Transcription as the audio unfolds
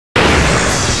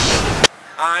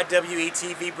IWE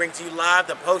TV brings to you live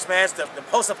the post-match, the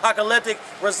post-apocalyptic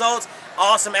results.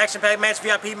 Awesome action-packed match.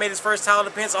 VIP made his first title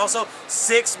defense. Also,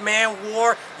 6-man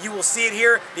war. You will see it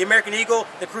here. The American Eagle,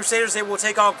 the Crusaders, they will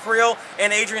take on Krill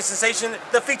and Adrian Sensation.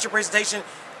 The feature presentation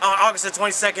on August the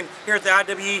 22nd here at the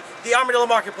IWE, the Armadillo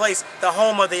Market Place, the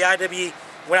home of the IWE.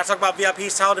 When I talk about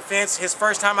VIP's title defense, his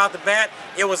first time out the bat,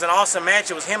 it was an awesome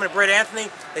match. It was him and Brett Anthony.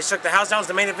 They shook the house down. It was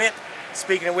the main event.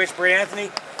 Speaking of which, Brett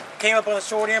Anthony came up on the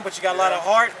short end, but you got a lot of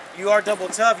heart. You are double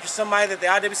tough. You're somebody that the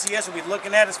IWCS will be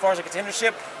looking at as far as a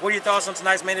contendership. What are your thoughts on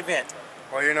tonight's main event?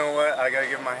 Well, you know what? I got to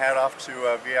give my hat off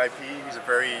to VIP. He's a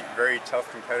very, very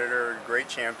tough competitor, great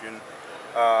champion.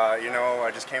 You know, I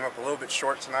just came up a little bit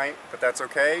short tonight, but that's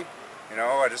okay. You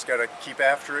know, I just got to keep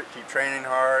after it, keep training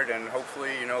hard, and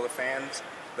hopefully, you know, the fans,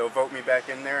 they'll vote me back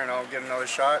in there and I'll get another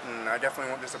shot, and I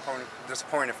definitely won't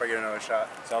disappoint if I get another shot.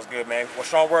 Sounds good, man. Well,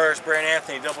 strong words, Brett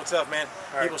Anthony, double tough, man.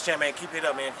 Right. People's champ, man. Keep it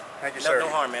up, man. Thank you, sir. No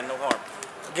harm, man. No harm.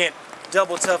 Again,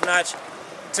 double tough notch.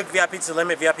 Took VIP to the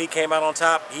limit. VIP came out on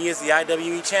top. He is the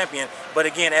IWE champion. But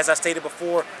again, as I stated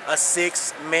before, a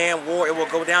 6-man war. It will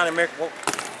go down in America.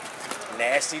 Whoa.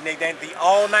 Nasty Nick Daniels, the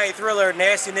all-night thriller.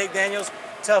 Nasty Nick Daniels.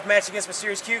 Tough match against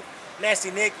Mysterious Q.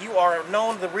 Nasty Nick, you are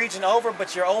known the region over,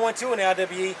 but you're 0-2 in the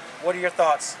IWE. What are your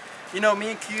thoughts? You know, me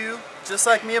and Q, just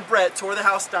like me and Brett, tore the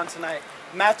house down tonight.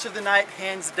 Match of the night,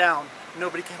 hands down.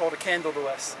 Nobody can hold a candle to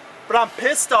us. But I'm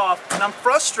pissed off and I'm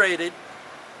frustrated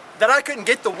that I couldn't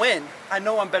get the win. I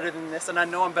know I'm better than this and I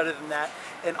know I'm better than that.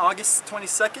 And August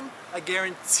 22nd, I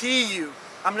guarantee you,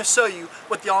 I'm going to show you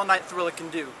what the all-night thriller can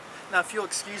do. Now, if you'll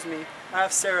excuse me, I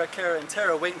have Sarah, Kara, and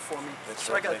Tara waiting for me.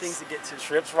 So I got things to get to.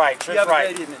 Tripp's right. Tripp's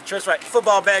right. Tripp's right.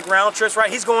 Football background. Tripp's right.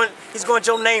 He's going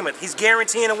Joe Namath. He's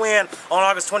guaranteeing a win on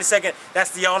August 22nd.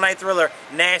 That's the all-night thriller.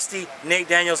 Nasty Nick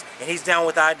Daniels, and he's down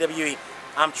with the IWE.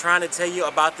 I'm trying to tell you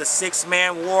about the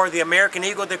 6-man war, the American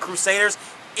Eagle, the Crusaders.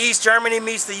 East Germany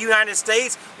meets the United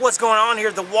States. What's going on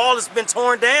here? The wall has been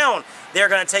torn down. They're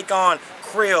going to take on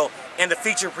Krill and the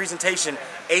feature presentation,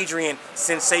 Adrian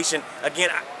Sensation. Again,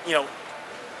 you know,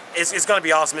 it's going to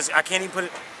be awesome. I can't even put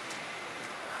it.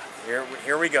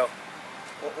 Here we go.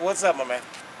 What's up, my man?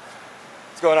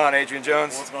 What's going on, Adrian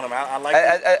Jones? What's going on? I like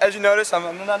as you notice, I'm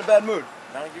not in a bad mood.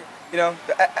 No, you know,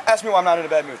 ask me why I'm not in a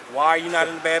bad mood. Why are you not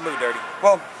in a bad mood, Dirty?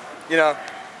 Well, you know,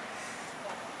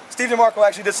 Steve DeMarco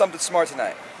actually did something smart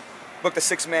tonight. Booked a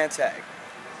 6-man tag.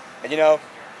 And you know,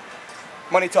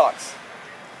 money talks.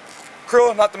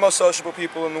 Krill, not the most sociable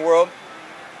people in the world,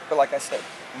 but like I said,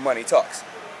 money talks.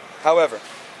 However,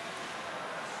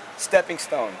 stepping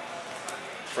stone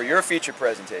for your feature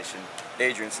presentation,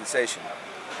 Adrian Sensation.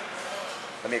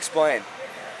 Let me explain.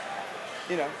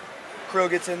 You know, Krill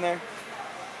gets in there,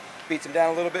 beats him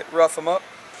down a little bit, rough him up.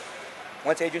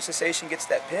 Once Adrian Sensation gets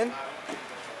that pin,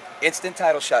 instant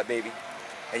title shot, baby.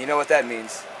 And you know what that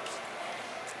means.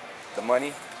 The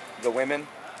money, the women,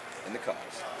 and the cars.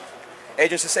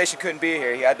 Adrian Sensation couldn't be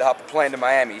here. He had to hop a plane to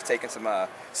Miami. He's taking some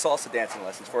salsa dancing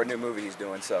lessons for a new movie he's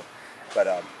doing. So,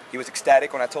 but he was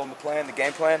ecstatic when I told him the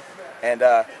game plan, and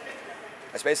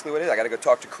that's basically what it is. I got to go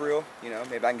talk to Krill. You know,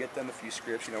 maybe I can get them a few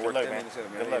scripts. You know, work them into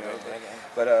them. Good luck, man.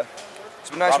 But it's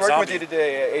been nice working with you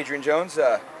today, Adrian Jones,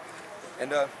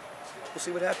 and we'll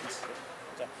see what happens.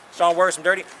 Strong words from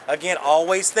Dirty. Again,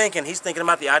 always thinking. He's thinking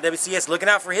about the IWCS, looking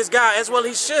out for his guy as well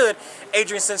he should.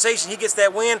 Adrian Sensation, he gets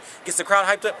that win, gets the crowd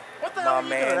hyped up. What the hell are you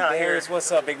doing out here? Darius,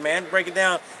 what's up, big man? Break it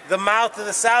down. The mouth of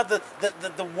the South, the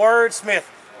wordsmith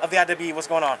of the IWE. What's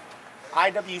going on?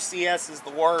 IWCS is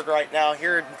the word right now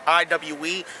here in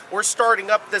IWE. We're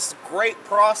starting up this great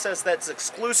process that's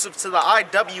exclusive to the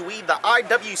IWE, the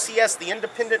IWCS, the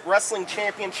Independent Wrestling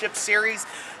Championship Series.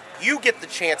 You get the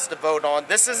chance to vote on.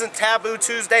 This isn't Taboo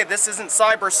Tuesday, this isn't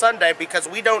Cyber Sunday, because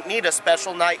we don't need a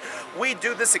special night. We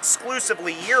do this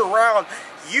exclusively year-round.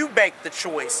 You make the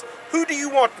choice. Who do you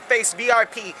want to face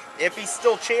VIP if he's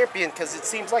still champion? Because it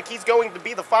seems like he's going to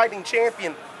be the fighting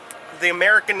champion. The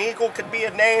American Eagle could be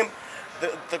a name.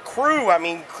 The crew, I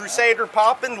mean, Crusader,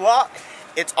 Poppin', Lock.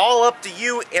 It's all up to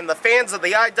you and the fans of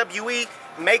the IWE.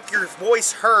 Make your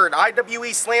voice heard.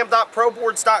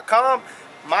 IWEslam.proboards.com.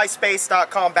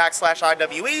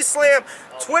 MySpace.com/IWEslam,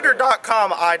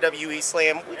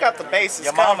 Twitter.com/IWEslam. We got the bases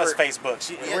Your mama's Facebook.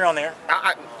 We're on there.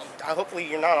 Hopefully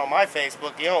you're not on my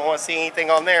Facebook. You don't want to see anything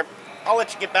on there. I'll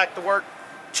let you get back to work.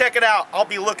 Check it out. I'll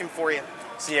be looking for you.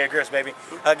 See ya, Chris, baby.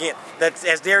 Again, that's,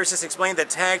 as Darius just explained, the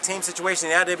tag team situation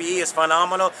in the IWE is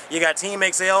phenomenal. You got Team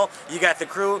XL, you got the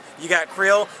crew, you got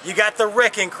Krill, you got the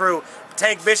Wrecking Crew.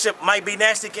 Tank Bishop might be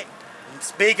nasty.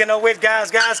 Speaking of which,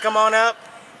 guys, come on up.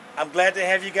 I'm glad to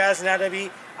have you guys in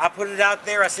IWE. I put it out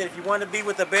there. I said, if you want to be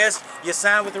with the best, you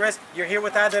sign with the rest. You're here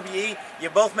with IWE. You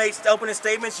both made opening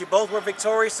statements. You both were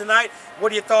victorious tonight.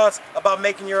 What are your thoughts about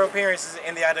making your appearances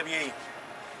in the IWE?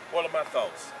 What are my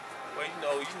thoughts? Well,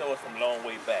 you know us from a long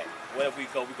way back. Wherever we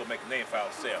go make a name for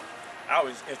ourselves. Our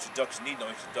introduction need no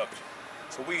introduction.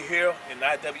 So we're here in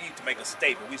IWE to make a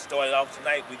statement. We started off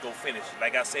tonight, we go finish.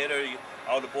 Like I said earlier,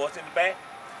 all the boys in the back,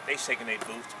 they shaking their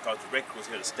boots because the record was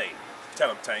here to stay. Tell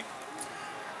them, Tank.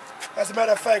 As a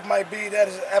matter of fact, Mike B, that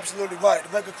is absolutely right. The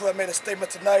Record Crew made a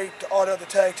statement tonight to all the other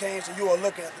tag teams, and you are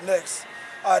looking at the next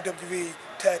IWE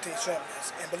Tag Team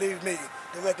Champions. And believe me,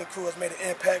 the Record Crew has made an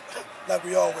impact like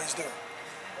we always do.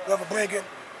 Whoever bring it,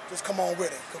 just come on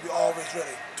with it, because we're always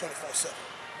ready 24/7.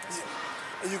 Yeah.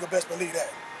 And you can best believe that.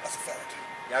 That's a fact.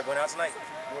 Y'all going out tonight?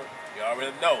 You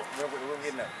already know. We're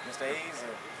getting up. Mr. Hayes?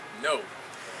 No.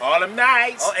 All them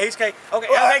nights. Oh, HK. Okay.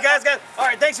 Oh, hey, guys. All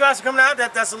right. Thanks, guys, for coming out.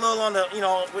 That's a little on the,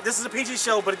 this is a PG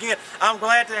show, but again, I'm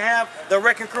glad to have the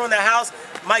Wrecking Crew in the house.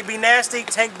 Might be nasty.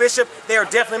 Tank Bishop. They are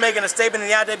definitely making a statement in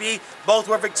the IWE. Both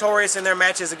were victorious in their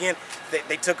matches. Again,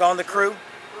 they took on the Crew.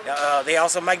 They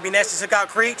also, Mike B. Nasty took out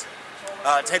Crete.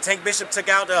 Tank Bishop took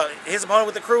out his opponent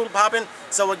with the Crew popping.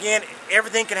 So again,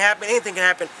 everything can happen. Anything can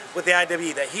happen with the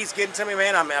IWE. That he's getting to me,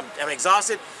 man. I'm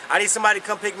exhausted. I need somebody to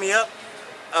come pick me up.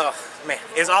 Man,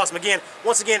 it's awesome.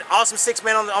 Once again, awesome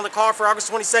 6-man on the card for August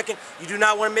 22nd. You do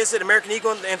not want to miss it. American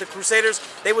Eagle and the Crusaders,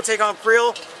 they will take on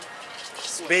Krill.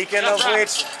 Speaking of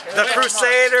which, the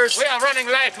Crusaders. We are running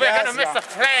late. We're going to miss the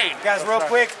plane. Guys, real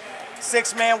quick.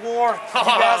 6-man war. You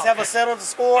guys have a settled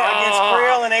score against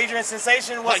Krill and Adrian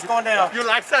Sensation. What's going down? You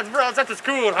like that, bro? That is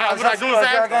cool. How would I do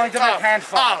that? They're going to make hand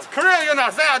fights.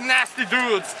 Krill, they are nasty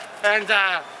dudes. And,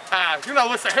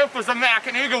 with the help of the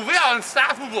American Eagle, we are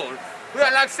unstoppable. We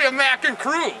are like the American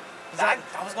Crew. I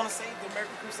was going to say the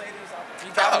American Crusaders.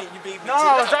 You got me. You beat me.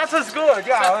 No, that is good.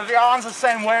 Yeah, we are on the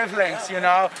same wavelengths,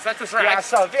 That is right. Yeah,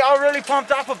 so we are really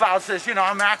pumped up about this,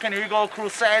 American Eagle,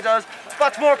 Crusaders.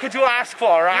 What more could you ask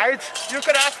for, right? You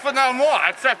could ask for no more,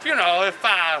 except, if,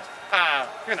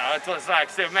 it was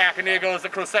like the American Eagles, the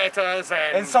Crusaders,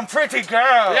 and some pretty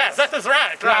girls. Yes, that is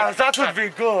right. Yeah, that would be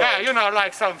good. Yeah,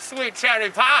 like some sweet cherry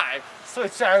pie.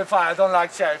 Sweet cherry pie. I don't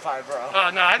like cherry pie, bro.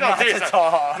 Oh, no, I don't either. Not at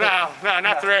all. No,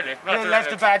 not really. It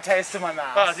left a bad taste in my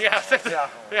mouth. Oh,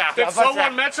 yeah. Did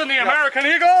someone mention the American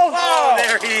Eagle? Oh,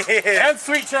 there he is. And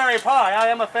sweet cherry pie. I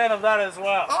am a fan of that as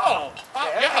well.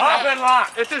 Yeah. I've been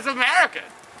locked. It is American.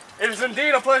 It is indeed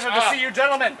a pleasure to see you,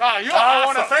 gentlemen. You are I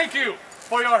want to awesome. thank you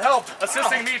for your help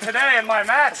assisting me today in my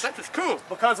match. That is cool.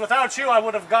 Because without you, I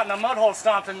would have gotten a mud hole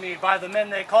stomped in me by the men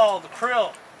they call the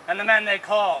Krill and the men they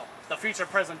call the feature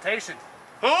presentation.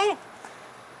 Who?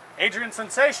 Adrian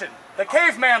Sensation, the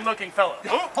caveman-looking fellow.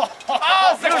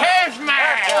 Oh, the caveman!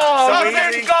 So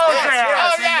easy.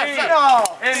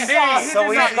 Indeed.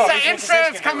 So easy. The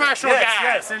insurance commercial guy.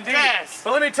 Yes, indeed. Yes.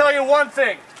 But let me tell you one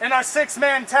thing. In our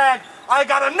 6-man tag, I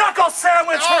got a knuckle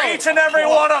sandwich for each and every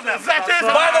one of them. That is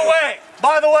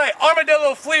By the way,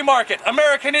 Armadillo Flea Market,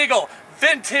 American Eagle,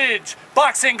 vintage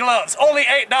boxing gloves, only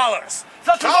 $8.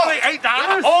 That's only $8?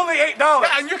 Yeah, only $8.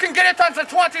 Yeah, and you can get it on the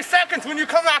 20 seconds when you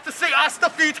come out to see us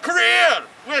defeat Krill.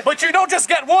 But you don't just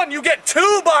get one, you get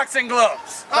 2 boxing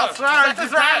gloves. That's right. That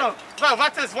is right. Well,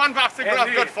 what is one boxing glove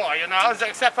good for,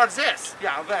 except for this?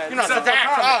 Yeah, the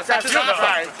that. That is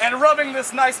right. And rubbing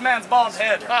this nice man's bald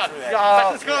head.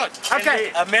 That is good.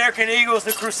 Okay. American Eagles,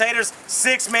 the Crusaders,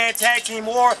 6-man tag team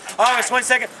war. August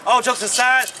 22nd. All jokes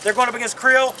aside, they're going up against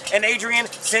Krill and Adrian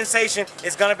Sensation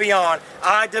is going to be on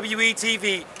IWE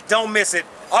TV. Don't miss it.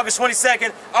 August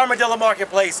 22nd, Armadillo Market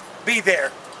Place. Be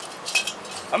there.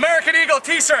 American Eagle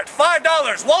t-shirt, $5,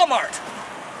 Walmart.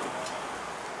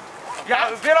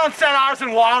 Yeah, we don't sell ours in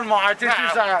Walmart. This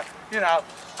is,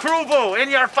 Crew Boo in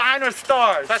your finer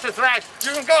stores. That is right.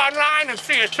 You can go online and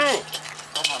see it too.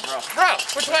 Come on, bro. Bro,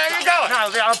 which way are you going?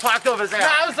 No, we are parked over there.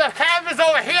 No, the cab is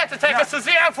over here to take us to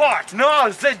the airport.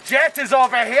 No, the jet is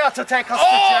over here to take us to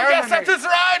Germany. Yes, that is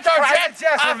right. Our private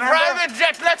jet, our remember? private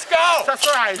jet. Let's go. That's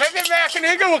right. Maybe American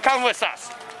Eagle will come with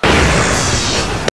us.